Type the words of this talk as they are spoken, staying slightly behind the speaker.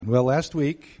Well, last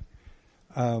week,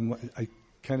 I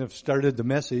kind of started the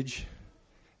message,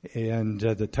 and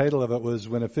the title of it was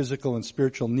When a Physical and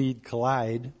Spiritual Need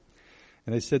Collide.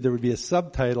 And I said there would be a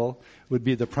subtitle, would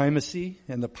be The Primacy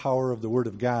and the Power of the Word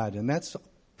of God. And that's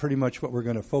pretty much what we're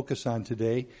going to focus on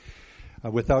today.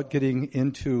 Without getting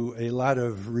into a lot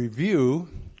of review,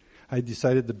 I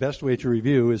decided the best way to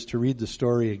review is to read the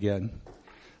story again.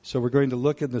 So we're going to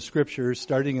look in the scriptures,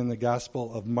 starting in the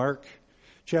Gospel of Mark,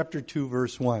 chapter 2,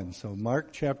 verse 1. So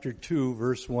Mark chapter 2,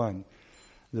 verse 1.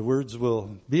 The words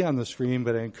will be on the screen,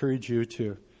 but I encourage you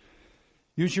to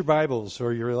use your Bibles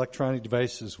or your electronic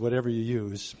devices, whatever you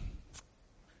use.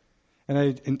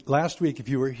 And last week, if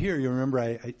you were here, you remember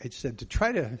I said to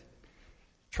try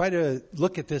to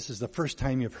look at this as the first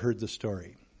time you've heard the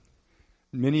story.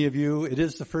 Many of you, it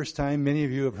is the first time. Many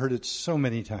of you have heard it so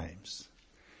many times.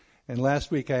 And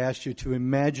last week I asked you to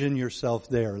imagine yourself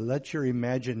there. Let your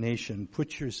imagination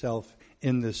put yourself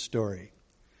in this story.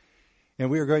 And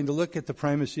we are going to look at the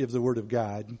primacy of the Word of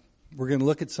God. We're going to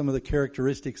look at some of the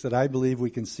characteristics that I believe we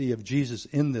can see of Jesus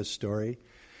in this story.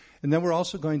 And then we're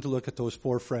also going to look at those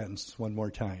four friends one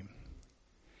more time.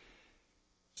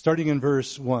 Starting in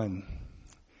verse 1.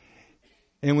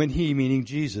 And when he, meaning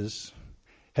Jesus,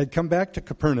 had come back to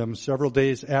Capernaum several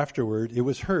days afterward, it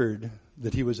was heard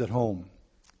that he was at home.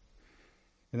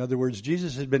 In other words,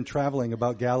 Jesus had been traveling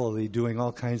about Galilee doing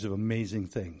all kinds of amazing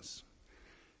things.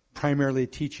 Primarily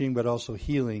teaching, but also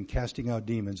healing, casting out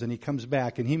demons. And he comes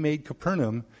back, and he made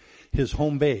Capernaum his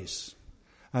home base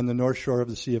on the north shore of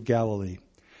the Sea of Galilee.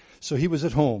 So he was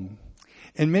at home.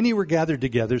 And many were gathered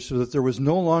together so that there was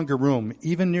no longer room,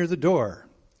 even near the door.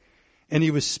 And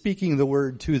he was speaking the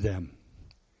word to them.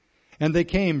 And they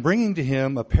came, bringing to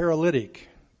him a paralytic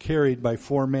carried by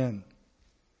 4 men.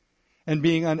 And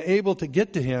being unable to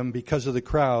get to him because of the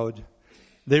crowd,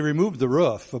 they removed the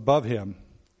roof above him.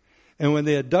 And when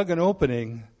they had dug an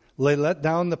opening, they let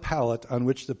down the pallet on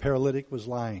which the paralytic was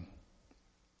lying.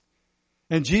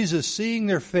 And Jesus, seeing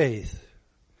their faith,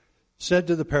 said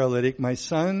to the paralytic, "My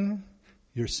son,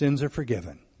 your sins are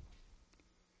forgiven."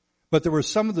 But there were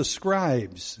some of the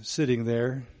scribes sitting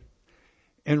there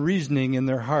and reasoning in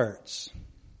their hearts.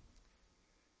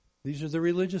 These are the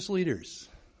religious leaders.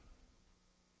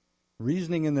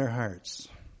 Reasoning in their hearts.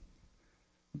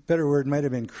 A better word might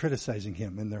have been criticizing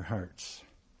him in their hearts.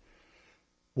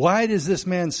 Why does this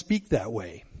man speak that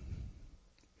way?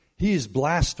 He is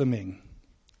blaspheming.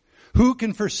 Who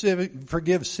can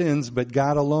forgive sins but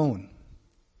God alone?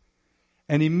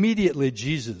 And immediately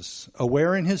Jesus,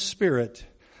 aware in his spirit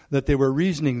that they were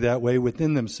reasoning that way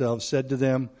within themselves, said to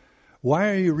them, "Why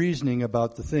are you reasoning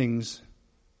about these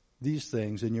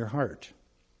things in your heart?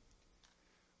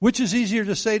 Which is easier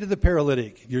to say to the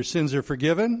paralytic, 'Your sins are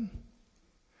forgiven,'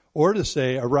 or to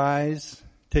say, 'Arise,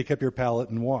 take up your pallet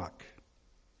and walk'?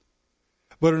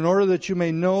 But in order that you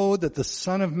may know that the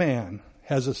Son of Man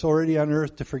has authority on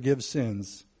earth to forgive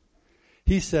sins,"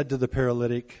 he said to the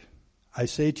paralytic, "I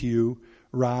say to you,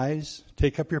 rise,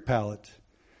 take up your pallet,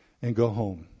 and go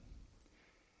home."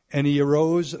 And he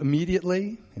arose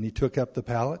immediately, and he took up the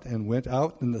pallet and went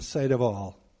out in the sight of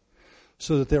all.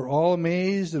 So that they're all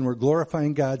amazed and were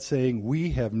glorifying God, saying,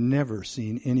 "We have never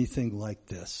seen anything like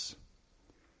this."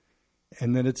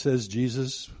 And then it says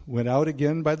Jesus went out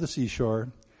again by the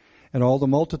seashore, and all the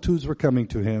multitudes were coming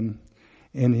to him,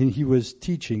 and he was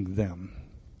teaching them.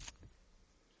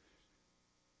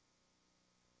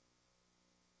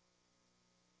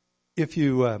 If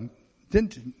you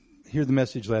didn't hear the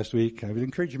message last week, I would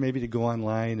encourage you maybe to go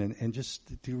online and just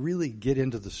to really get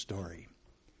into the story.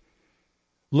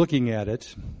 Looking at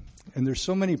it, and there's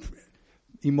so many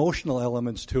emotional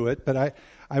elements to it, but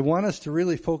I want us to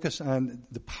really focus on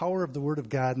the power of the Word of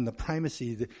God and the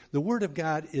primacy. The Word of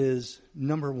God is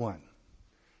number one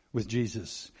with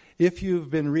Jesus. If you've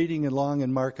been reading along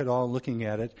in Mark at all, looking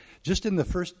at it, just in the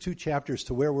first 2 chapters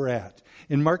to where we're at.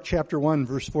 In Mark chapter 1,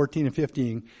 verse 14 and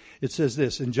 15, it says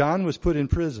this, "And John was put in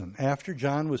prison." After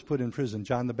John was put in prison,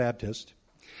 John the Baptist,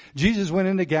 Jesus went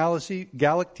into Galilee.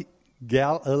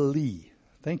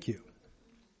 Thank you.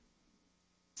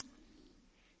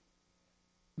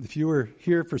 If you were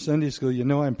here for Sunday school, you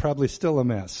know I'm probably still a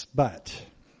mess. But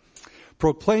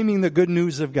proclaiming the good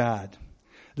news of God.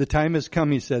 "The time has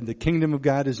come," he said. "The kingdom of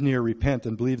God is near. Repent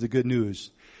and believe the good news."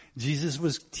 Jesus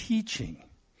was teaching.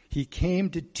 He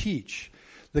came to teach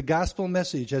the gospel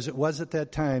message as it was at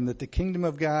that time, that the kingdom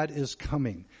of God is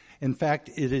coming. In fact,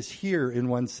 it is here in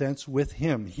one sense with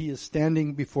him. He is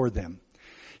standing before them.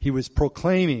 He was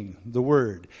proclaiming the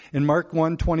word. In Mark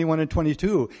 1, 21 and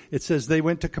 22, it says they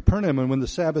went to Capernaum, and when the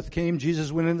Sabbath came,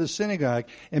 Jesus went into the synagogue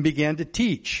and began to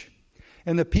teach.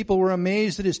 And the people were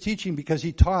amazed at his teaching because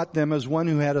he taught them as one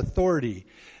who had authority,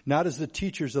 not as the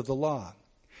teachers of the law.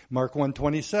 Mark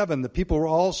 1:27, the people were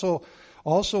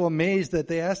also amazed that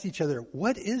they asked each other,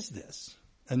 what is this?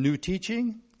 A new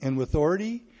teaching and with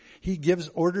authority? He gives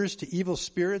orders to evil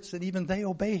spirits and even they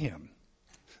obey him.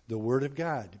 The word of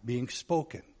God being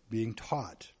spoken, being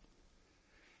taught.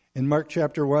 In Mark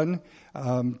chapter 1,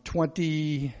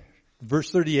 20,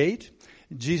 verse 38,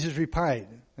 Jesus replied,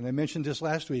 and I mentioned this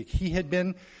last week, he had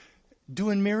been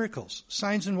doing miracles,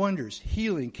 signs and wonders,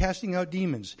 healing, casting out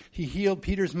demons. He healed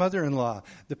Peter's mother-in-law.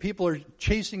 The people are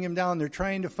chasing him down. They're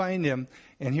trying to find him.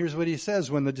 And here's what he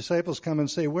says when the disciples come and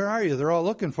say, where are you? They're all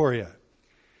looking for you.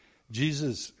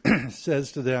 Jesus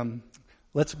says to them,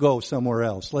 let's go somewhere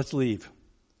else. Let's leave.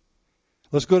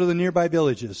 Let's go to the nearby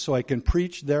villages so I can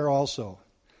preach there also.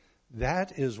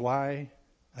 That is why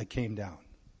I came down.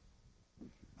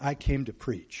 I came to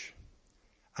preach.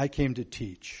 I came to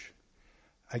teach.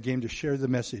 I came to share the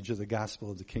message of the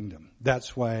gospel of the kingdom.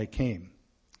 That's why I came.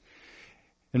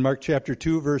 In Mark chapter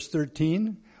 2, verse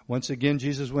 13, once again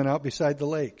Jesus went out beside the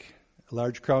lake. A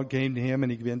large crowd came to him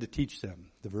and he began to teach them.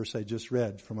 The verse I just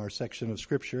read from our section of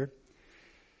scripture.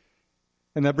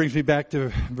 And that brings me back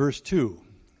to verse 2.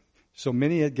 So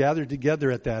many had gathered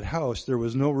together at that house. There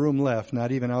was no room left,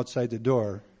 not even outside the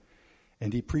door.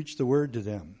 And he preached the word to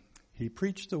them. He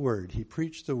preached the word. He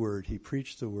preached the word. He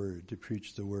preached the word. To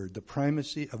preach the word. The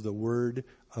primacy of the word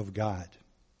of God.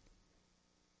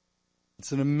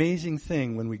 It's an amazing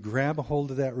thing when we grab a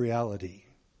hold of that reality.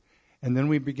 And then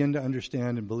we begin to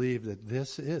understand and believe that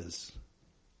this is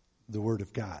the word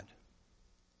of God.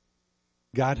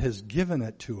 God has given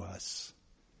it to us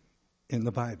in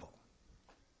the Bible.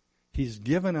 He's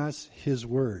given us his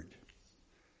word.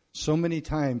 So many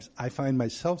times I find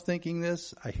myself thinking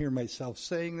this. I hear myself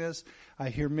saying this. I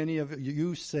hear many of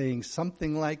you saying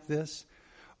something like this.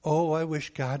 Oh, I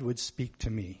wish God would speak to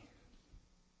me.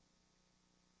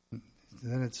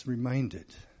 Then it's reminded.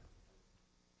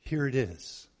 Here it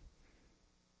is.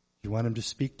 You want him to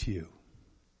speak to you.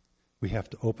 We have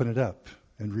to open it up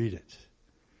and read it.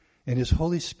 And his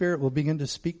Holy Spirit will begin to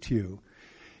speak to you.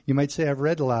 You might say, I've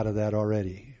read a lot of that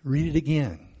already. Read it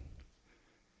again.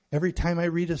 Every time I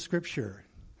read a scripture,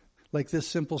 like this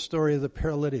simple story of the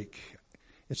paralytic,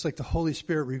 it's like the Holy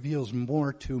Spirit reveals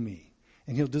more to me.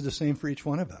 And he'll do the same for each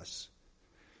one of us.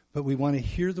 But we want to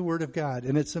hear the word of God.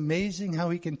 And it's amazing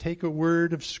how he can take a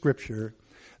word of scripture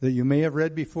that you may have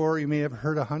read before, you may have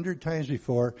heard 100 times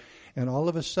before, and all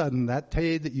of a sudden, that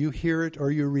day that you hear it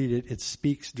or you read it, it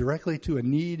speaks directly to a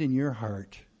need in your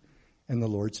heart, and the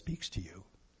Lord speaks to you.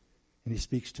 And he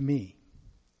speaks to me.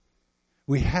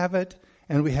 We have it,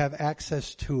 and we have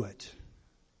access to it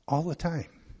all the time.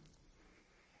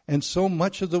 And so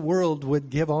much of the world would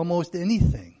give almost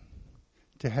anything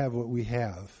to have what we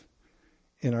have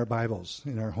in our Bibles,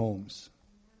 in our homes,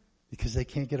 because they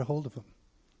can't get a hold of them.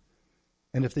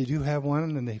 And if they do have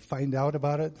one and they find out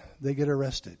about it, they get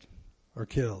arrested or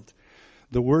killed.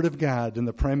 The Word of God and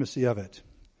the primacy of it.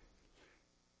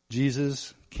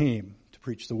 Jesus came to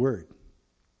preach the Word.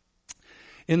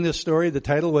 In this story, the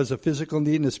title was A Physical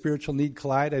Need and a Spiritual Need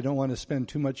Collide. I don't want to spend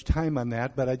too much time on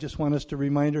that, but I just want us to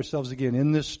remind ourselves again,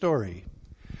 in this story,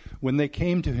 when they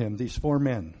came to him, these 4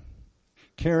 men,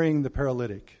 carrying the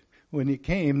paralytic, when he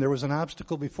came, there was an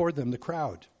obstacle before them, the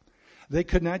crowd. They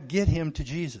could not get him to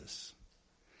Jesus.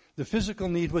 The physical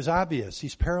need was obvious.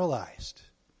 He's paralyzed.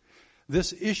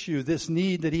 This issue, this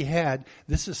need that he had,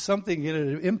 this is something that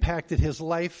had impacted his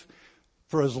life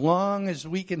for as long as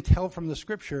we can tell from the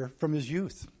scripture, from his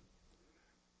youth.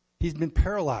 He's been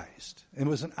paralyzed, and it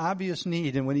was an obvious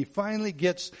need. And when he finally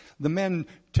gets the men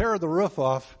tear the roof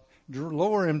off,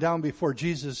 lower him down before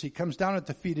Jesus, he comes down at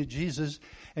the feet of Jesus,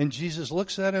 and Jesus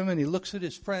looks at him, and he looks at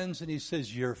his friends, and he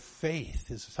says, your faith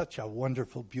is such a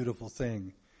wonderful, beautiful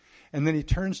thing. And then he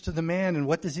turns to the man, and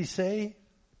what does he say?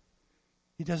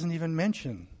 He doesn't even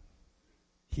mention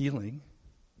healing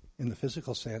in the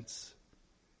physical sense.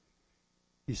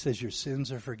 He says, your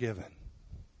sins are forgiven.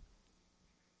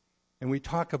 And we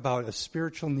talk about a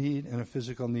spiritual need and a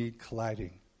physical need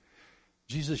colliding.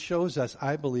 Jesus shows us,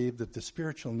 I believe, that the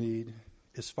spiritual need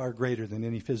is far greater than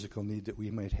any physical need that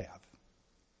we might have.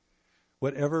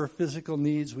 Whatever physical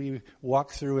needs we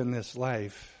walk through in this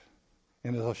life,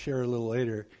 and as I'll share a little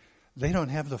later, they don't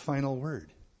have the final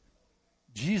word.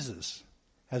 Jesus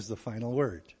has the final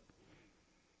word.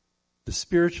 The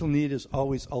spiritual need is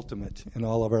always ultimate in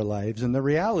all of our lives. And the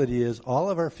reality is all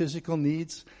of our physical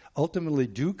needs ultimately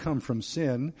do come from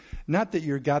sin. Not that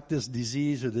you've got this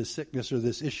disease or this sickness or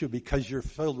this issue because you're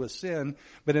filled with sin.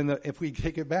 But if we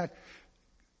take it back,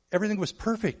 everything was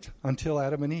perfect until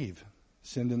Adam and Eve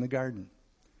sinned in the garden.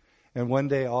 And one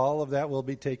day all of that will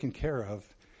be taken care of,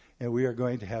 and we are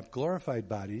going to have glorified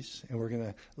bodies, and we're going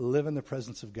to live in the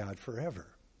presence of God forever.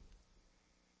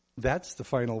 That's the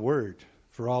final word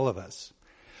for all of us.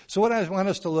 So what I want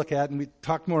us to look at, and we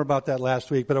talked more about that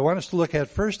last week, but I want us to look at,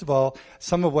 first of all,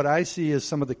 some of what I see as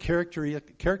some of the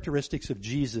characteristics of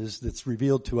Jesus that's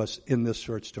revealed to us in this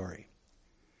short story.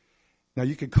 Now,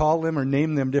 you could call them or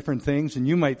name them different things, and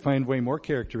you might find way more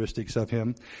characteristics of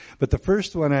him. But the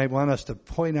first one I want us to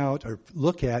point out or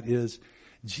look at is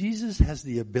Jesus has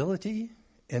the ability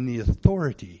and the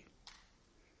authority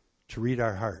to read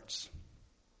our hearts.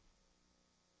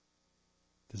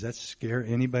 Does that scare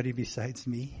anybody besides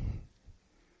me?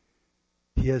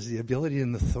 He has the ability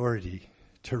and authority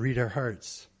to read our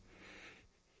hearts.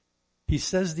 He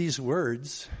says these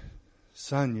words,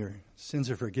 "Son, your sins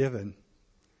are forgiven."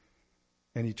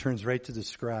 And he turns right to the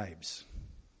scribes,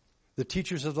 the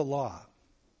teachers of the law.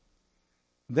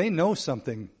 They know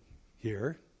something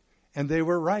here, and they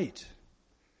were right.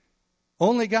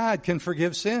 Only God can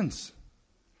forgive sins.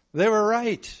 They were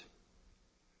right.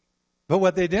 But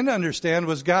what they didn't understand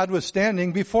was God was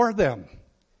standing before them.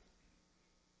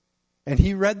 And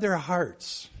he read their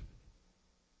hearts.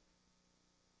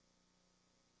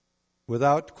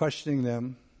 Without questioning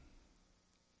them,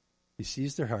 he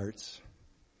sees their hearts.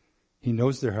 He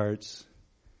knows their hearts,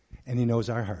 and he knows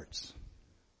our hearts.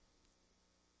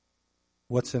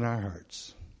 What's in our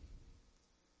hearts?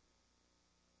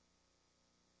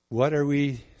 What are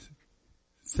we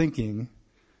thinking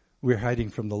we're hiding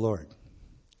from the Lord?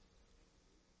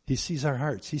 He sees our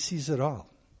hearts. He sees it all.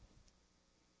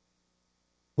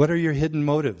 What are your hidden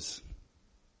motives?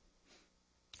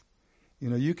 You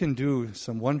know, you can do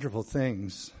some wonderful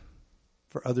things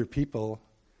for other people,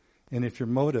 and if your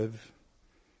motive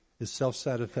is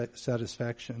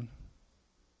self-satisfaction,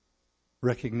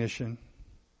 recognition,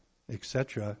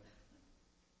 etc.,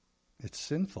 it's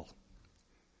sinful.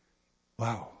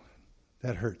 Wow,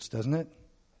 that hurts, doesn't it?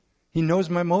 He knows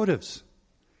my motives.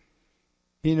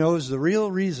 He knows the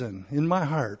real reason in my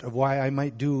heart of why I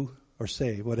might do or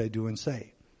say what I do and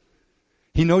say.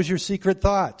 He knows your secret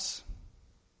thoughts.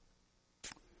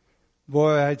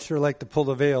 Boy, I'd sure like to pull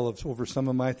the veil over some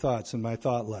of my thoughts in my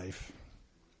thought life,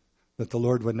 that the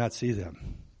Lord would not see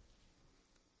them.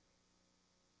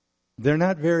 They're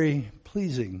not very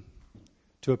pleasing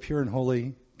to a pure and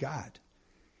holy God.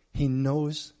 He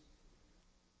knows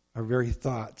our very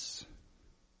thoughts.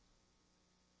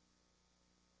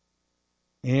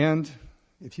 And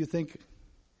if you think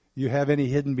you have any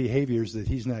hidden behaviors that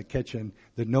he's not catching,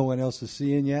 that no one else is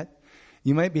seeing yet,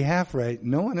 you might be half right.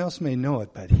 No one else may know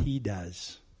it, but he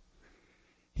does.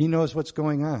 He knows what's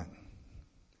going on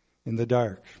in the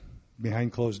dark,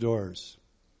 behind closed doors,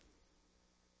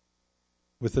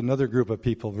 with another group of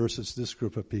people versus this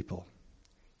group of people.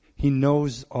 He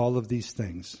knows all of these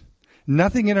things.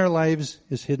 Nothing in our lives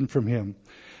is hidden from him.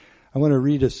 I want to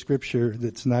read a scripture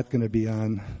that's not going to be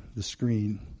on the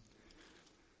screen.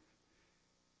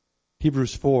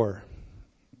 Hebrews 4,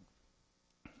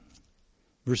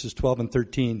 verses 12 and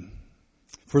 13.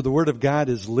 For the word of God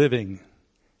is living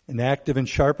and active and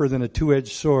sharper than a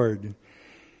two-edged sword,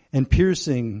 and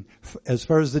piercing as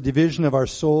far as the division of our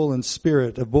soul and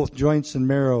spirit, of both joints and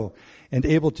marrow, and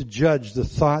able to judge the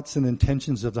thoughts and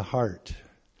intentions of the heart.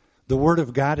 The Word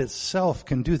of God itself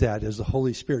can do that as the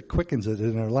Holy Spirit quickens it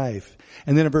in our life.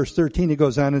 And then in verse 13 he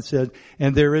goes on and said,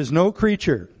 and there is no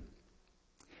creature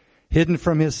hidden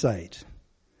from his sight,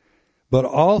 but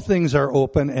all things are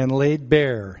open and laid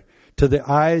bare to the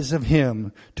eyes of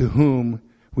him to whom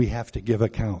we have to give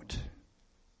account.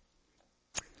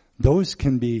 Those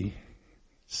can be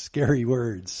scary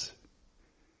words.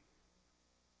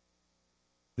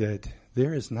 That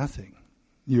there is nothing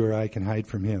you or I can hide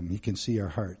from him. He can see our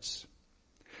hearts.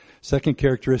 Second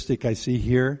characteristic I see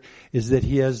here is that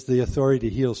he has the authority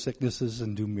to heal sicknesses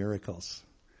and do miracles.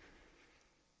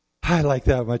 I like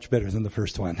that much better than the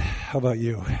first one. How about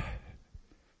you?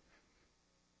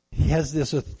 He has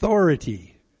this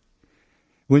authority.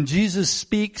 When Jesus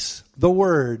speaks the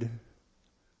word,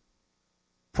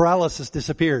 paralysis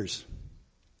disappears.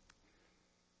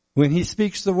 When he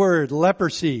speaks the word,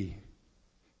 leprosy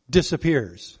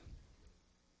disappears.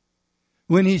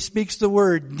 When he speaks the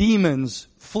word, demons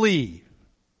flee.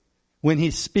 When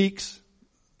he speaks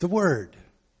the word.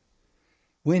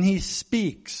 When he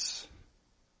speaks,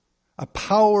 a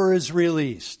power is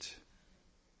released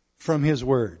from his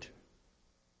word.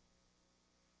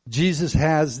 Jesus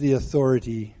has the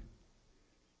authority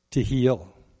to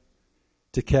heal,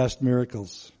 to cast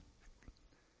miracles.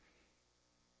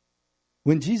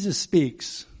 When Jesus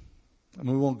speaks, and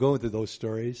we won't go into those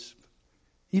stories,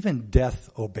 even death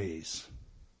obeys.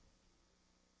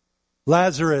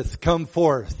 Lazarus, come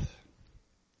forth.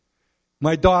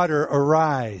 My daughter,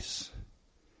 arise.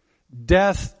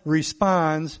 Death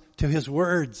responds to his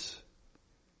words.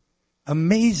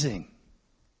 Amazing.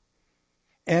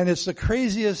 And it's the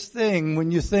craziest thing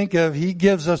when you think of he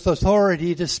gives us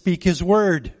authority to speak his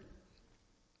word.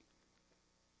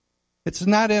 It's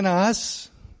not in us.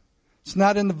 It's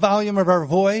not in the volume of our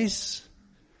voice.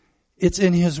 It's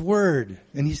in his word,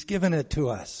 and he's given it to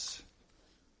us.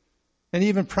 And he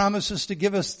even promises to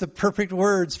give us the perfect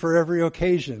words for every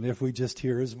occasion if we just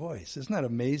hear his voice. Isn't that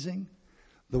amazing?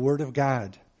 The word of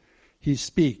God. He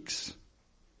speaks.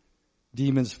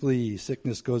 Demons flee,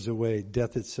 sickness goes away,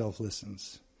 death itself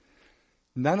listens.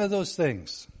 None of those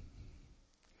things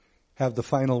have the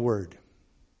final word.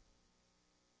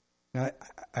 Now,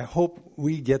 I hope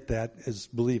we get that as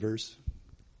believers.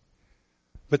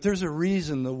 But there's a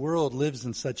reason the world lives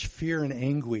in such fear and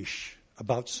anguish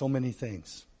about so many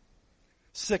things.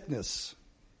 Sickness,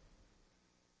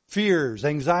 fears,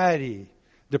 anxiety,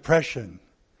 depression.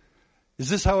 Is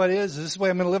this how it is? Is this the way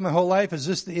I'm going to live my whole life? Is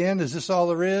this the end? Is this all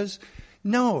there is?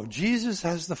 No, Jesus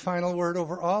has the final word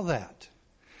over all that.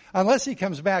 Unless he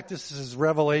comes back, this is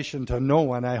revelation to no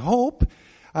one, I hope.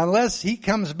 Unless he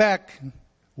comes back,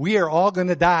 we are all going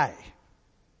to die.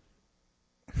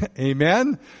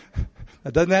 Amen?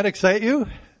 Doesn't that excite you?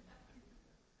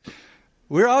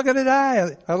 We're all going to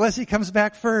die unless he comes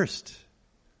back first.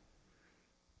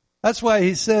 That's why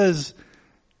he says,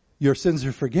 your sins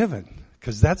are forgiven,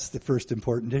 because that's the first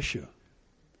important issue.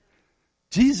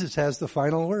 Jesus has the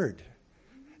final word.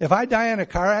 If I die in a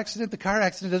car accident, the car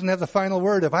accident doesn't have the final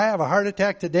word. If I have a heart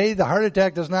attack today, the heart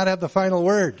attack does not have the final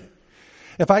word.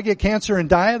 If I get cancer and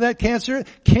die of that cancer,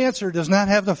 cancer does not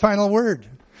have the final word.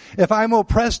 If I'm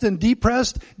oppressed and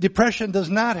depressed, depression does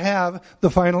not have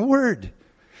the final word.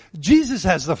 Jesus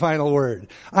has the final word.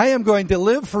 I am going to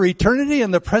live for eternity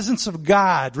in the presence of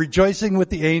God, rejoicing with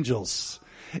the angels,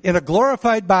 in a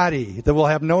glorified body that will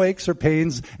have no aches or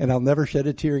pains, and I'll never shed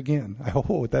a tear again.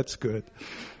 Oh, that's good.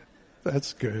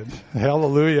 That's good.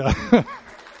 Hallelujah.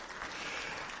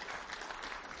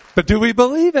 But do we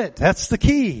believe it? That's the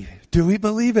key. Do we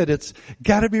believe it? It's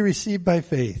got to be received by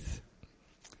faith.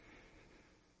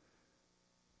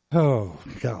 Oh,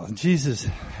 God. Jesus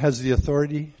has the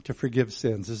authority to forgive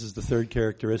sins. This is the third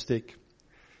characteristic.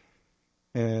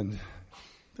 And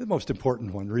the most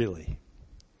important one, really.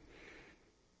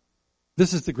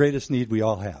 This is the greatest need we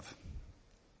all have.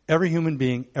 Every human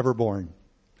being ever born.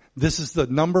 This is the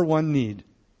number one need.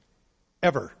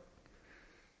 Ever.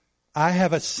 I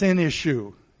have a sin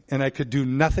issue, and I could do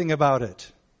nothing about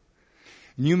it.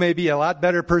 And you may be a lot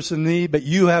better person than me, but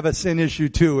you have a sin issue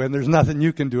too, and there's nothing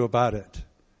you can do about it.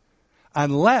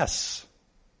 Unless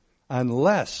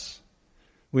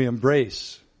we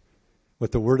embrace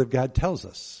what the Word of God tells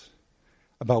us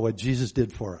about what Jesus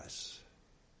did for us.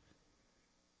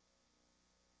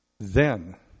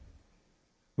 Then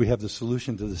we have the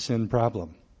solution to the sin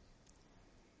problem.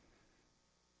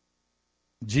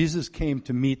 Jesus came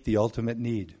to meet the ultimate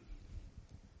need.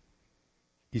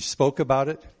 He spoke about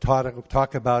it,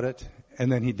 talk about it,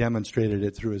 and then he demonstrated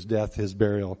it through his death, his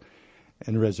burial,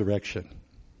 and resurrection.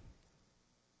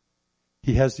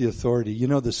 He has the authority. You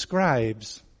know, the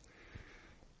scribes,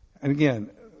 and again,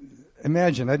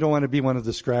 imagine, I don't want to be one of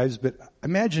the scribes, but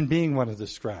imagine being one of the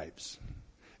scribes.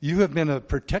 You have been a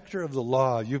protector of the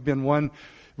law. You've been one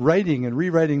writing and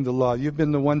rewriting the law. You've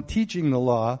been the one teaching the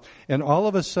law. And all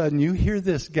of a sudden you hear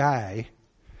this guy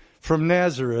from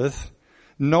Nazareth,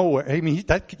 nowhere. I mean,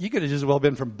 he could have just well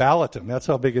been from Balaton. That's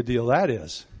how big a deal that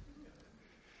is.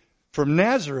 From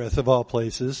Nazareth, of all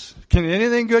places. Can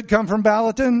anything good come from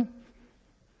Balaton?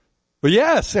 Well,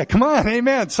 yes. Come on.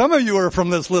 Amen. Some of you are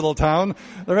from this little town.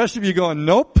 The rest of you going,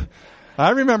 nope.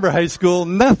 I remember high school.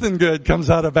 Nothing good comes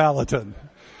out of Balaton.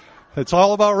 It's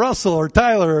all about Russell or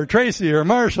Tyler or Tracy or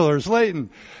Marshall or Slayton.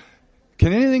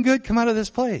 Can anything good come out of this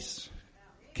place?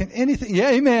 Can anything?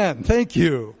 Yeah, amen. Thank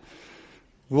you.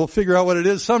 We'll figure out what it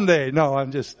is someday. No,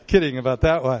 I'm just kidding about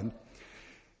that one.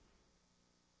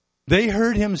 They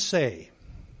heard him say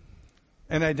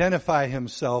and identify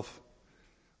himself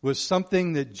with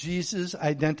something that Jesus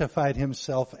identified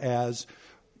himself as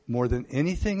more than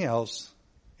anything else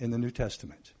in the New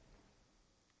Testament.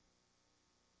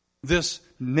 This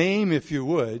name, if you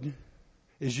would,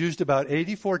 is used about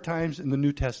 84 times in the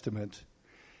New Testament,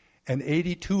 and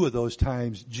 82 of those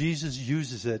times Jesus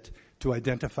uses it to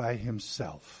identify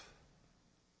himself.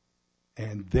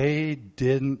 And they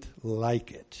didn't like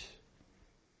it.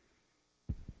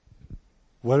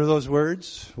 What are those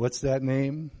words? What's that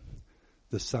name?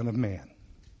 The Son of Man.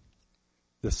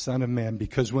 The Son of Man.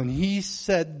 Because when he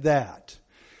said that,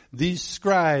 these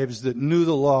scribes that knew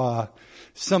the law,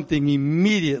 something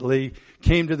immediately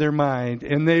came to their mind,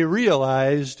 and they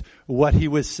realized what he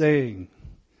was saying.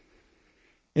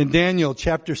 In Daniel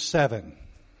chapter 7.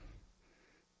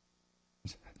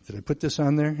 Did I put this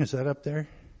on there? Is that up there?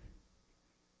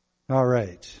 All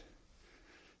right.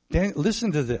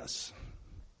 Listen to this.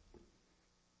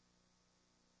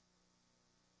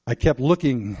 I kept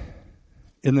looking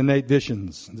in the night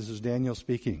visions. This is Daniel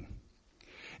speaking.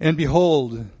 And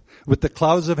behold, with the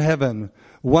clouds of heaven,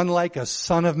 one like a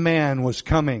son of man was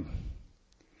coming.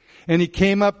 And he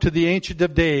came up to the Ancient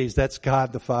of Days, that's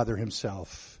God the Father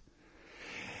himself,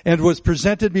 and was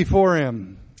presented before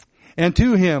him. And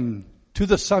to him, to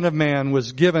the Son of Man,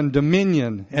 was given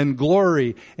dominion and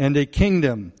glory and a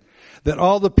kingdom, that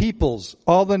all the peoples,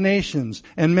 all the nations,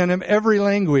 and men of every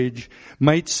language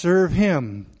might serve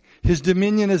him. His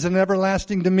dominion is an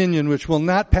everlasting dominion which will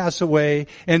not pass away,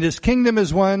 and his kingdom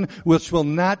is one which will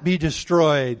not be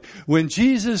destroyed. When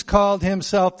Jesus called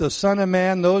himself the Son of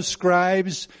Man, those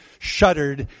scribes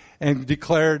shuddered and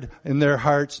declared in their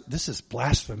hearts, this is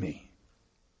blasphemy.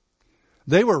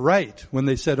 They were right when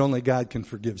they said only God can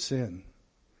forgive sin.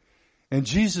 And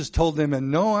Jesus told them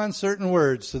in no uncertain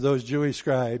words to those Jewish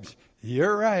scribes,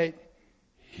 you're right,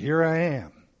 here I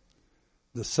am.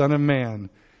 The Son of Man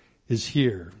is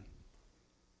here.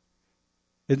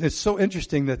 It's so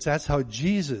interesting that that's how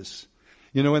Jesus,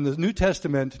 in the New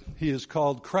Testament, he is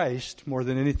called Christ more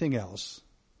than anything else.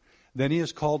 Then he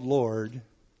is called Lord.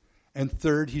 And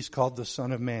third, he's called the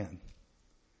Son of Man.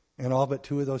 And all but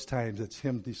two of those times, it's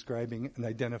him describing and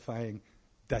identifying,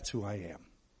 that's who I am.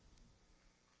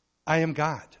 I am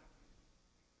God.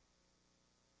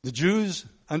 The Jews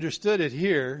understood it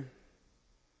here.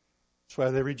 That's why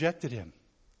they rejected him.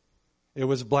 It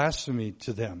was blasphemy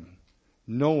to them.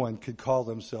 No one could call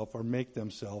themselves or make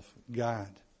themselves God.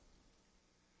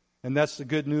 And that's the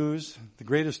good news, the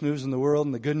greatest news in the world,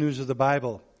 and the good news of the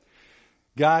Bible.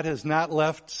 God has not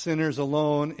left sinners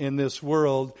alone in this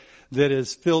world that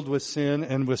is filled with sin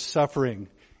and with suffering.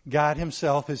 God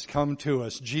himself has come to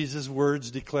us. Jesus'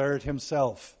 words declare it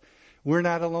himself. We're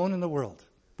not alone in the world.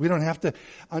 We don't have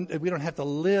to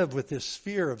live with this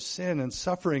fear of sin and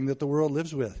suffering that the world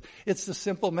lives with. It's the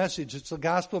simple message. It's the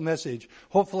gospel message.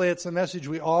 Hopefully it's a message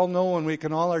we all know and we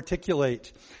can all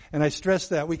articulate. And I stress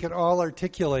that we can all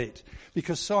articulate.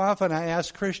 Because so often I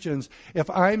ask Christians, if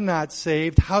I'm not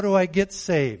saved, how do I get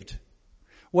saved?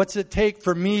 What's it take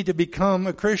for me to become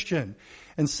a Christian?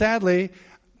 And sadly,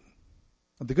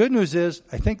 the good news is,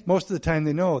 I think most of the time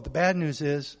they know. The bad news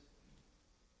is,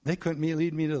 they couldn't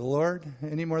lead me to the Lord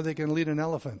any more than they can lead an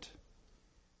elephant.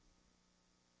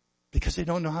 Because they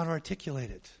don't know how to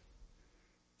articulate it.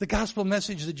 The gospel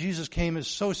message that Jesus came is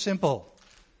so simple.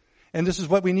 And this is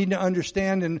what we need to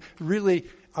understand in really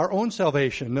our own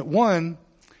salvation. That one,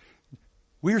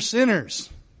 we're sinners.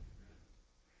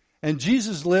 And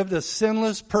Jesus lived a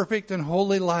sinless, perfect, and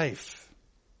holy life.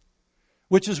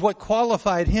 Which is what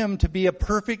qualified him to be a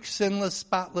perfect, sinless,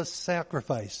 spotless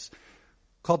sacrifice.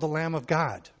 Called the Lamb of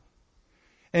God.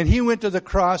 And he went to the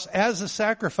cross as a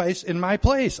sacrifice in my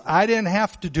place. I didn't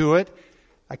have to do it.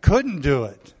 I couldn't do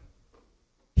it.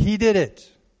 He did it.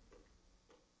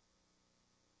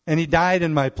 And he died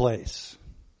in my place.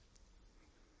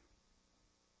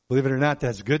 Believe it or not,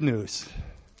 that's good news.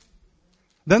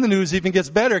 Then the news even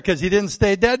gets better because he didn't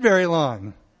stay dead very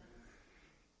long.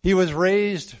 He was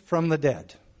raised from the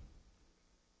dead.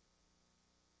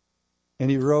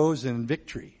 And he rose in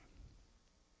victory.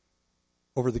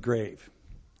 Over the grave,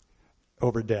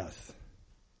 over death.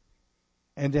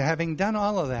 And having done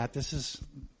all of that, this is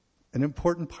an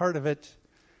important part of it,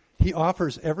 he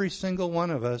offers every single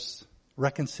one of us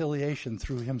reconciliation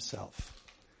through himself.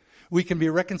 We can be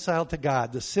reconciled to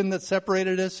God. The sin that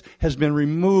separated us has been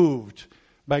removed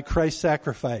by Christ's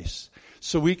sacrifice.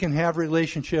 So we can have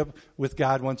relationship with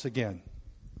God once again.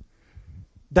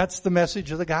 That's the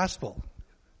message of the gospel.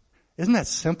 Isn't that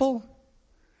simple?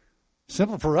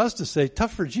 Simple for us to say,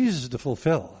 tough for Jesus to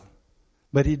fulfill.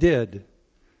 But he did.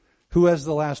 Who has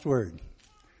the last word?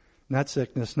 Not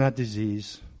sickness, not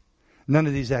disease. None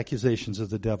of these accusations of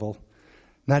the devil.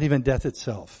 Not even death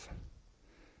itself.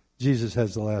 Jesus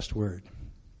has the last word.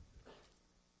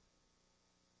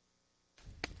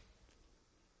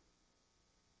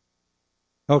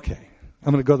 Okay.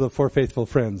 I'm going to go to the four faithful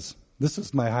friends. This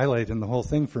is my highlight in the whole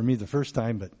thing for me the first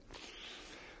time, but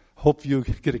hope you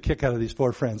get a kick out of these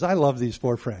four friends. I love these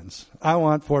four friends. I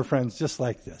want four friends just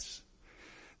like this.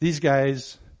 These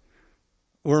guys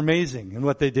were amazing in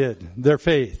what they did, their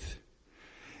faith.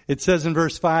 It says in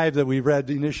verse 5 that we read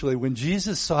initially, when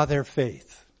Jesus saw their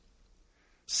faith.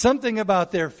 Something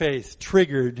about their faith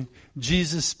triggered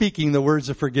Jesus speaking the words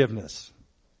of forgiveness.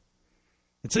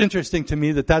 It's interesting to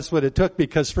me that that's what it took,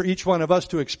 because for each one of us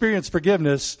to experience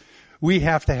forgiveness, we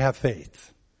have to have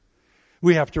faith.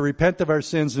 We have to repent of our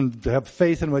sins and have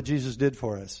faith in what Jesus did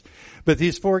for us. But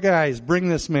these 4 guys bring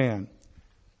this man.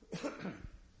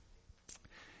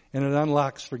 And it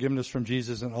unlocks forgiveness from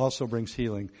Jesus and also brings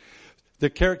healing. The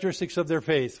characteristics of their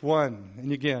faith. 1,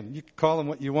 and again, you can call them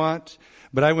what you want,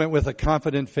 but I went with a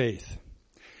confident faith.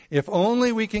 If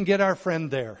only we can get our friend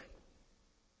there.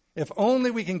 If only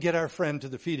we can get our friend to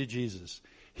the feet of Jesus,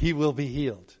 he will be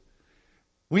healed.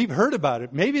 We've heard about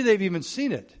it. Maybe they've even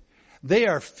seen it. They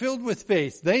are filled with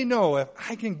faith. They know if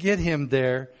I can get him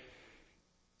there,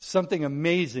 something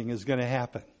amazing is going to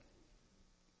happen.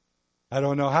 I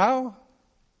don't know how.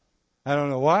 I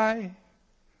don't know why,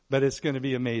 but it's going to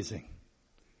be amazing.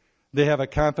 They have a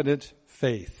confident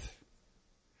faith.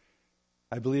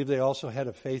 I believe they also had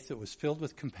a faith that was filled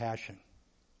with compassion.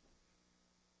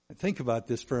 And think about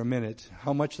this for a minute,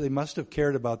 how much they must have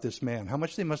cared about this man, how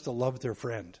much they must have loved their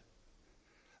friend.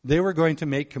 They were going to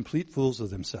make complete fools of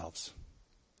themselves.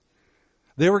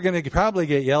 They were going to probably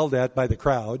get yelled at by the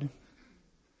crowd.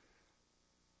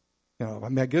 You know,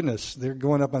 my goodness, they're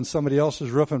going up on somebody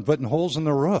else's roof and putting holes in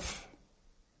the roof.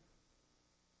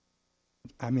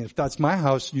 I mean, if that's my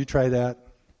house, you try that,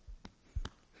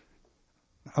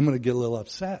 I'm going to get a little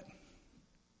upset.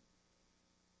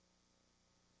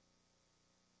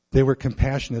 They were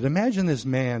compassionate. Imagine this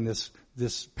man,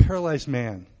 this paralyzed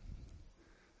man,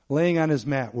 laying on his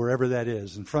mat, wherever that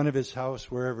is, in front of his house,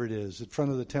 wherever it is, in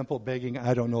front of the temple begging.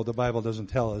 I don't know, the Bible doesn't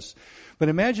tell us. But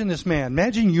imagine this man.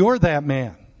 Imagine you're that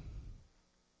man.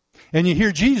 And you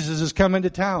hear Jesus is coming to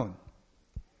town.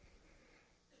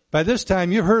 By this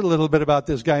time, you've heard a little bit about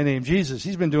this guy named Jesus.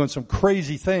 He's been doing some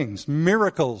crazy things,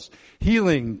 miracles,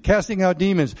 healing, casting out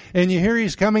demons. And you hear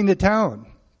he's coming to town.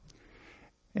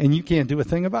 And you can't do a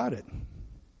thing about it.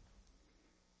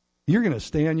 You're going to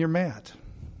stay on your mat.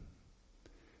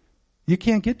 You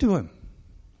can't get to him.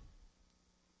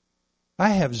 I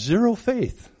have zero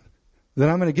faith that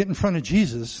I'm going to get in front of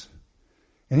Jesus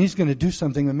and he's going to do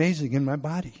something amazing in my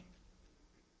body.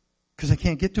 Because I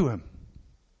can't get to him.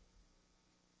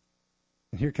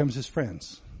 And here comes his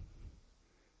friends.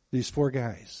 These 4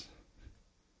 guys.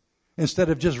 Instead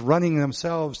of just running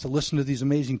themselves to listen to these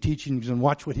amazing teachings and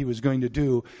watch what he was going to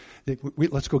do,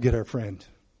 let's go get our friend.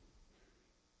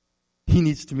 He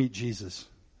needs to meet Jesus.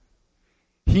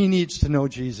 He needs to know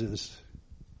Jesus.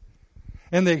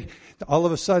 And all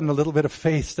of a sudden, a little bit of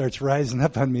faith starts rising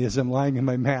up on me as I'm lying in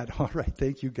my mat. All right,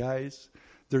 thank you guys.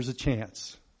 There's a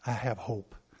chance. I have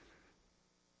hope.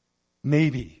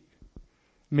 Maybe.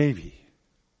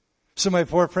 So my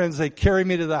 4 friends, they carry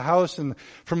me to the house, and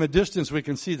from a distance we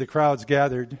can see the crowds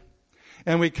gathered.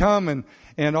 And we come,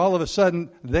 and all of a sudden,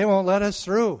 they won't let us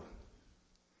through.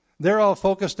 They're all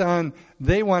focused on,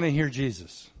 they want to hear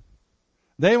Jesus.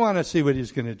 They want to see what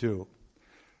he's going to do.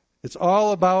 It's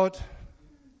all about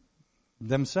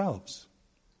themselves.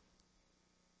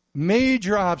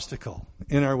 Major obstacle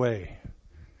in our way.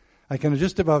 I can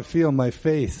just about feel my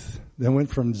faith that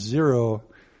went from 0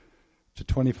 to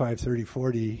 25, 30,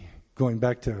 40, going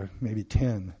back to maybe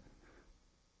 10.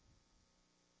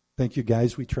 Thank you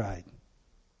guys, we tried.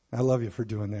 I love you for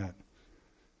doing that.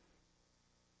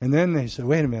 And then they said,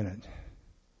 wait a minute.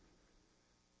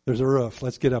 There's a roof.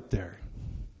 Let's get up there.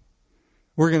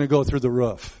 We're going to go through the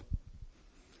roof.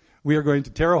 We are going to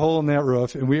tear a hole in that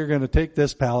roof, and we are going to take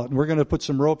this pallet, and we're going to put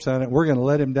some ropes on it. We're going to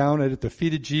let him down at the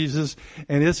feet of Jesus,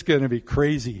 and it's going to be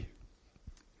crazy.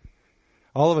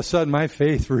 All of a sudden, my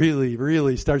faith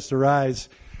really starts to rise.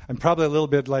 I'm probably a little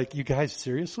bit like, you guys,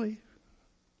 seriously?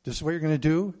 This is what you're going to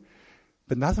do?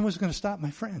 But nothing was going to stop my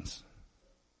friends.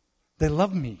 They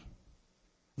love me.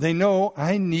 They know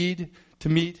I need to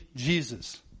meet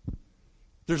Jesus.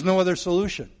 There's no other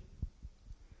solution.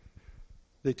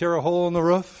 They tear a hole in the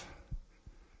roof.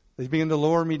 They begin to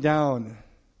lower me down.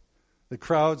 The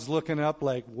crowd's looking up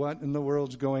like, what in the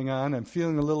world's going on? I'm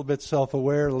feeling a little bit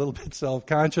self-aware, a little bit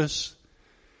self-conscious.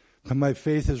 But my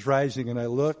faith is rising, and I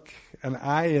look, and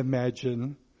I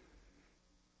imagine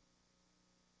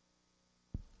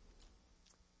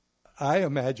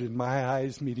my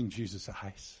eyes meeting Jesus'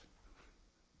 eyes.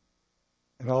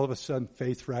 And all of a sudden,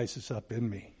 faith rises up in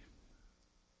me.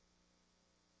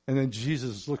 And then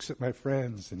Jesus looks at my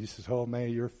friends, and he says, oh,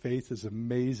 man, your faith is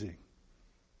amazing.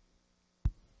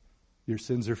 Your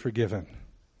sins are forgiven.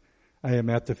 I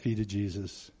am at the feet of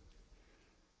Jesus.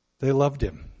 They loved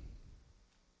him.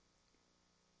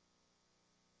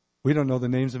 We don't know the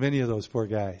names of any of those 4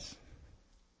 guys.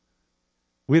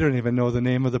 We don't even know the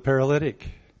name of the paralytic.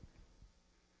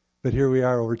 But here we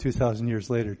are over 2,000 years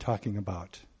later talking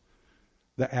about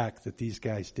the act that these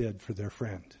guys did for their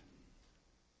friend.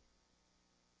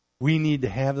 We need to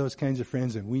have those kinds of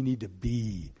friends, and we need to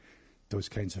be those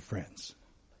kinds of friends.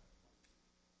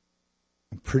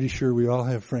 I'm pretty sure we all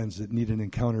have friends that need an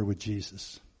encounter with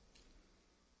Jesus.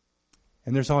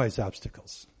 And there's always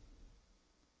obstacles.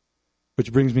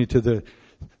 Which brings me to the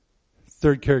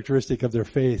third characteristic of their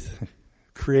faith,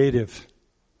 creative.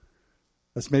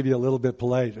 That's maybe a little bit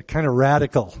polite, kind of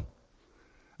radical,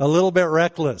 a little bit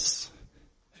reckless.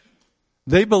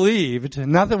 They believed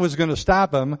nothing was going to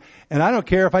stop them, and I don't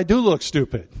care if I do look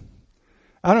stupid.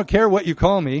 I don't care what you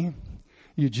call me,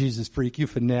 you Jesus freak, you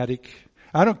fanatic.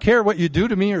 I don't care what you do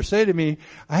to me or say to me.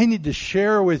 I need to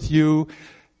share with you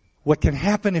what can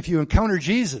happen if you encounter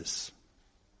Jesus.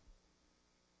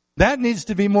 That needs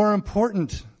to be more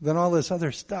important than all this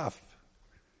other stuff.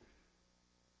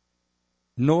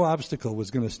 No obstacle was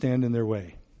going to stand in their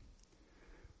way.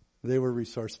 They were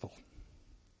resourceful,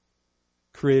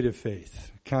 creative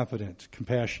faith, confident,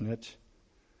 compassionate.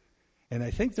 And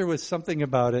I think there was something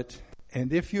about it.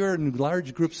 And if you're in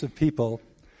large groups of people,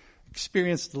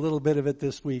 experienced a little bit of it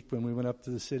this week when we went up to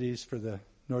the cities for the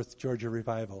North Georgia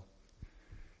revival.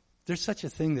 There's such a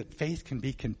thing that faith can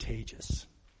be contagious.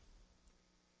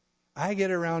 I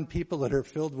get around people that are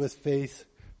filled with faith,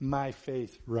 my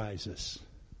faith rises.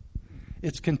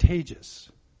 It's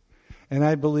contagious. And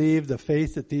I believe the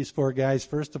faith that these four guys,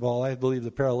 first of all, I believe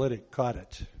the paralytic caught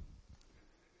it.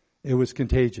 It was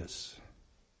contagious.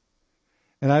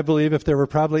 And I believe if there were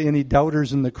probably any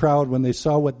doubters in the crowd when they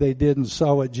saw what they did and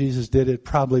saw what Jesus did, it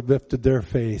probably lifted their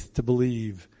faith to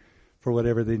believe for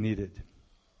whatever they needed.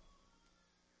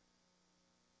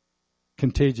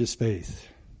 Contagious faith.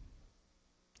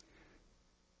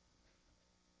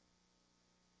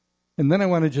 And then I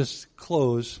want to just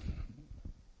close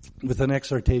with an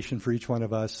exhortation for each one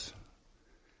of us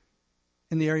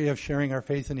in the area of sharing our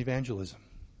faith in evangelism.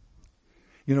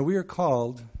 You know, we are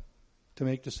called to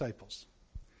make disciples.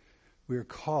 We are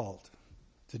called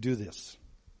to do this.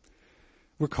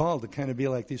 We're called to kind of be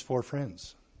like these four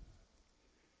friends.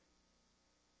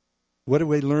 What do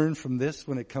we learn from this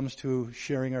when it comes to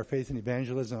sharing our faith in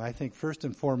evangelism? I think first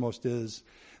and foremost is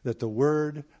that the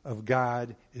Word of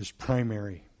God is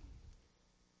primary.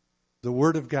 The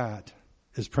Word of God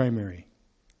is primary.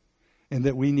 And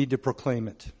that we need to proclaim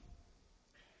it.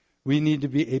 We need to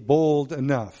be bold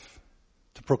enough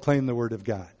to proclaim the Word of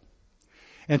God.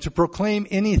 And to proclaim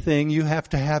anything, you have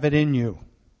to have it in you.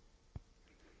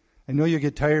 I know you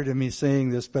get tired of me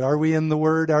saying this, but are we in the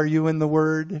Word? Are you in the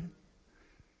Word?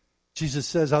 Jesus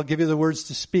says, I'll give you the words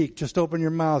to speak. Just open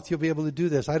your mouth. You'll be able to do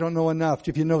this. I don't know enough.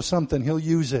 If you know something, He'll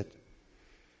use it.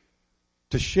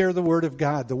 To share the Word of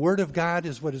God. The Word of God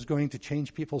is what is going to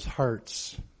change people's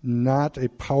hearts, not a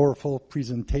powerful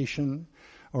presentation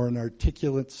or an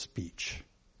articulate speech.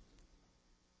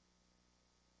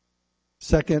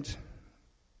 Second,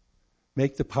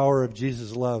 make the power of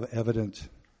Jesus' love evident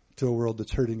to a world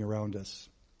that's hurting around us.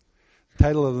 The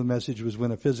title of the message was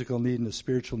When a Physical Need and a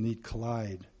Spiritual Need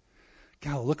Collide.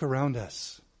 God, look around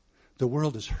us. The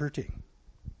world is hurting.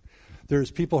 There's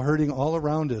people hurting all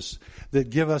around us that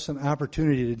give us an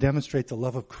opportunity to demonstrate the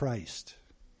love of Christ,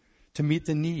 to meet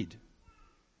the need.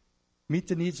 Meet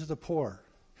the needs of the poor.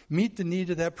 Meet the need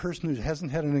of that person who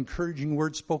hasn't had an encouraging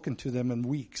word spoken to them in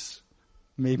weeks.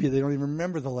 Maybe they don't even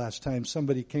remember the last time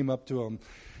somebody came up to them,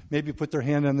 maybe put their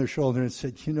hand on their shoulder and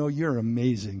said, you know, you're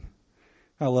amazing.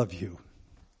 I love you.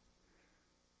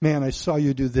 Man, I saw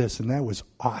you do this, and that was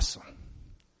awesome.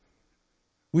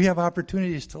 We have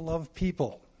opportunities to love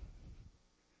people,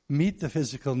 meet the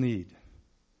physical need,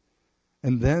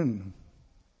 and then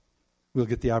we'll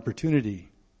get the opportunity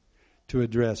to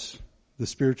address the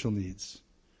spiritual needs.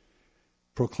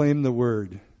 Proclaim the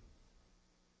word.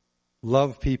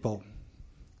 Love people.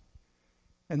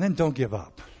 And then don't give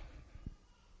up.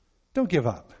 Don't give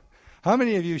up. How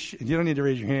many of you, you don't need to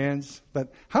raise your hands,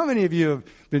 but how many of you have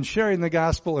been sharing the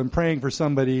gospel and praying for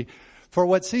somebody for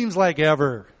what seems like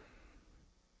ever?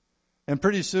 And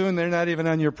pretty soon they're not even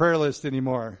on your prayer list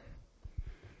anymore.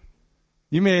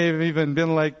 You may have even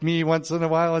been like me once in a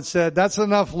while and said, that's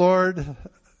enough, Lord.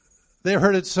 They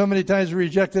heard it so many times and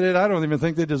rejected it, I don't even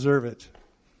think they deserve it.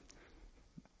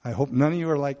 I hope none of you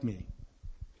are like me.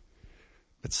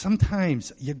 But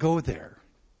sometimes you go there.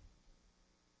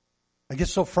 I get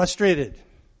so frustrated.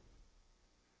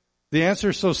 The answer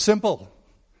is so simple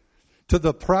to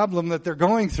the problem that they're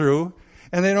going through,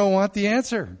 and they don't want the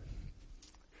answer.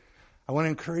 I want to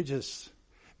encourage us.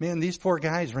 Man, these four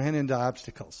guys ran into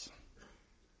obstacles.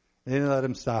 They didn't let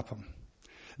them stop them.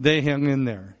 They hung in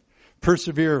there.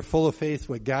 persevere full of faith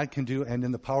what God can do and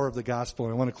in the power of the gospel.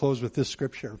 And I want to close with this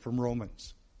scripture from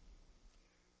Romans.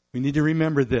 We need to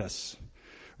remember this.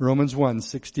 Romans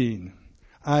 1:16.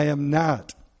 I am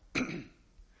not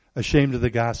ashamed of the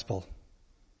gospel.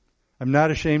 I'm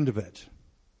not ashamed of it.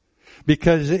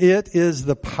 Because it is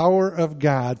the power of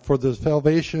God for the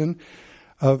salvation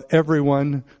of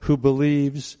everyone who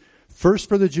believes, first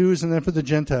for the Jews and then for the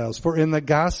Gentiles. For in the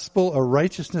gospel a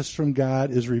righteousness from God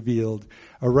is revealed,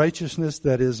 a righteousness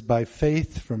that is by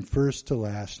faith from first to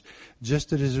last.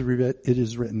 Just as it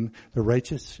is written, the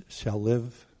righteous shall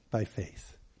live by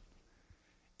faith.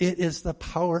 It is the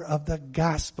power of the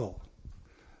gospel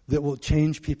that will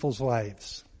change people's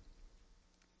lives.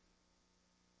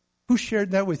 Who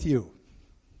shared that with you?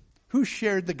 Who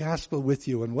shared the gospel with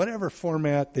you in whatever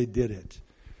format they did it?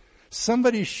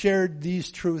 Somebody shared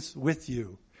these truths with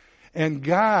you. And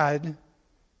God,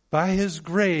 by His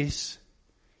grace,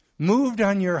 moved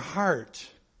on your heart.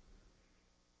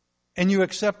 And you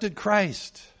accepted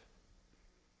Christ.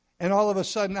 And all of a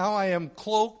sudden, now I am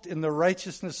cloaked in the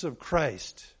righteousness of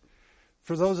Christ.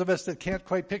 For those of us that can't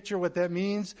quite picture what that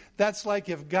means, that's like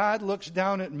if God looks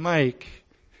down at Mike.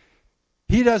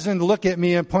 He doesn't look at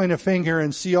me and point a finger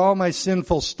and see all my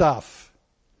sinful stuff.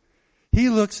 He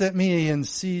looks at me and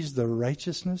sees the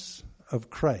righteousness of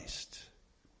Christ.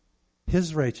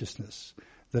 His righteousness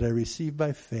that I receive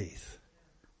by faith.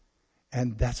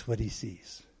 And that's what He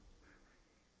sees.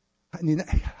 I mean,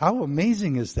 how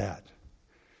amazing is that?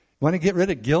 Want to get rid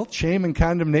of guilt, shame, and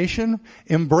condemnation?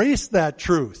 Embrace that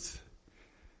truth.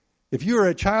 If you are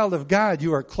a child of God,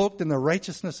 you are cloaked in the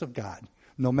righteousness of God.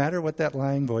 No matter what that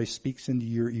lying voice speaks into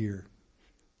your ear,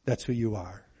 that's who you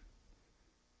are.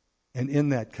 And in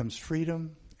that comes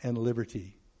freedom and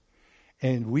liberty.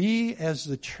 And we as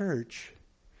the church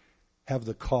have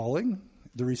the calling,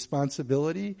 the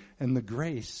responsibility, and the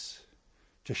grace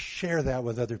to share that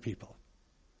with other people.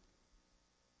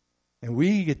 And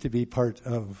we get to be part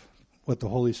of what the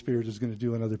Holy Spirit is going to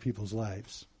do in other people's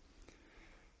lives.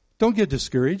 Don't get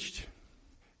discouraged.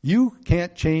 You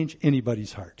can't change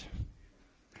anybody's heart.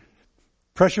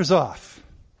 Pressure's off.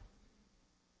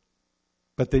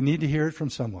 But they need to hear it from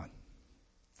someone.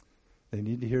 They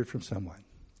need to hear it from someone.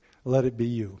 Let it be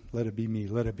you. Let it be me.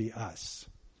 Let it be us.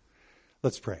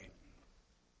 Let's pray.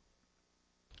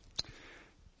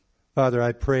 Father,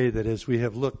 I pray that as we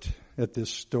have looked at this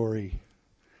story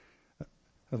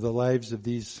of the lives of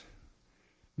these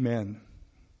men,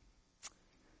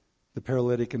 the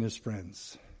paralytic and his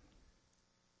friends,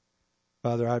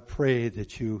 Father, I pray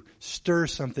that you stir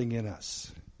something in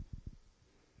us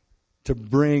to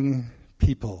bring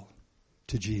people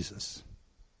to Jesus.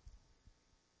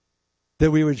 That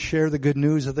we would share the good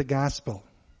news of the gospel.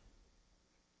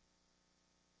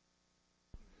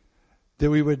 That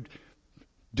we would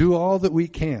do all that we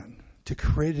can to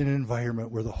create an environment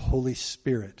where the Holy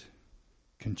Spirit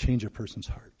can change a person's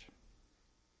heart.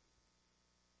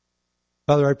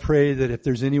 Father, I pray that if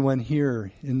there's anyone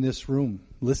here in this room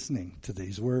listening to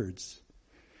these words,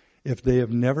 if they have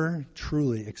never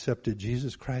truly accepted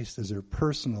Jesus Christ as their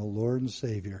personal Lord and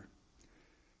Savior,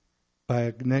 by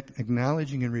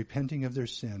acknowledging and repenting of their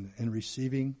sin and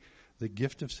receiving the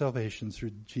gift of salvation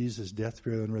through Jesus' death,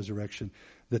 burial, and resurrection,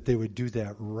 that they would do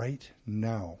that right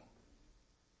now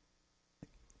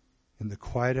in the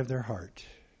quiet of their heart,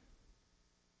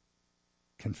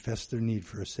 confess their need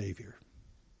for a Savior,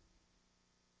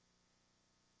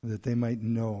 that they might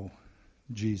know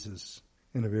Jesus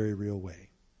in a very real way.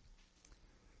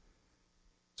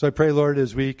 So I pray, Lord,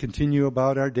 as we continue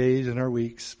about our days and our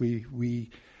weeks, we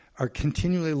are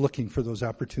continually looking for those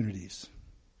opportunities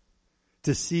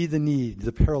to see the need,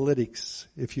 the paralytics,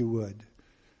 if you would.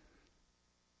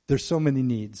 There's so many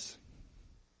needs,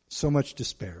 so much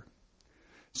despair,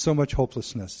 so much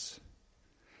hopelessness.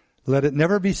 Let it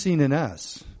never be seen in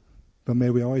us, but may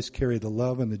we always carry the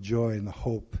love and the joy and the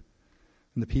hope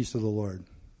and the peace of the Lord,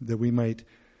 that we might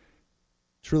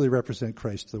truly represent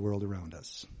Christ to the world around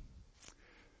us.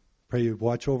 Pray you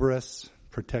watch over us,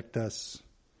 protect us,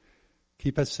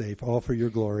 keep us safe, all for your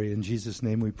glory. In Jesus'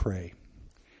 name we pray.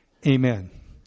 Amen.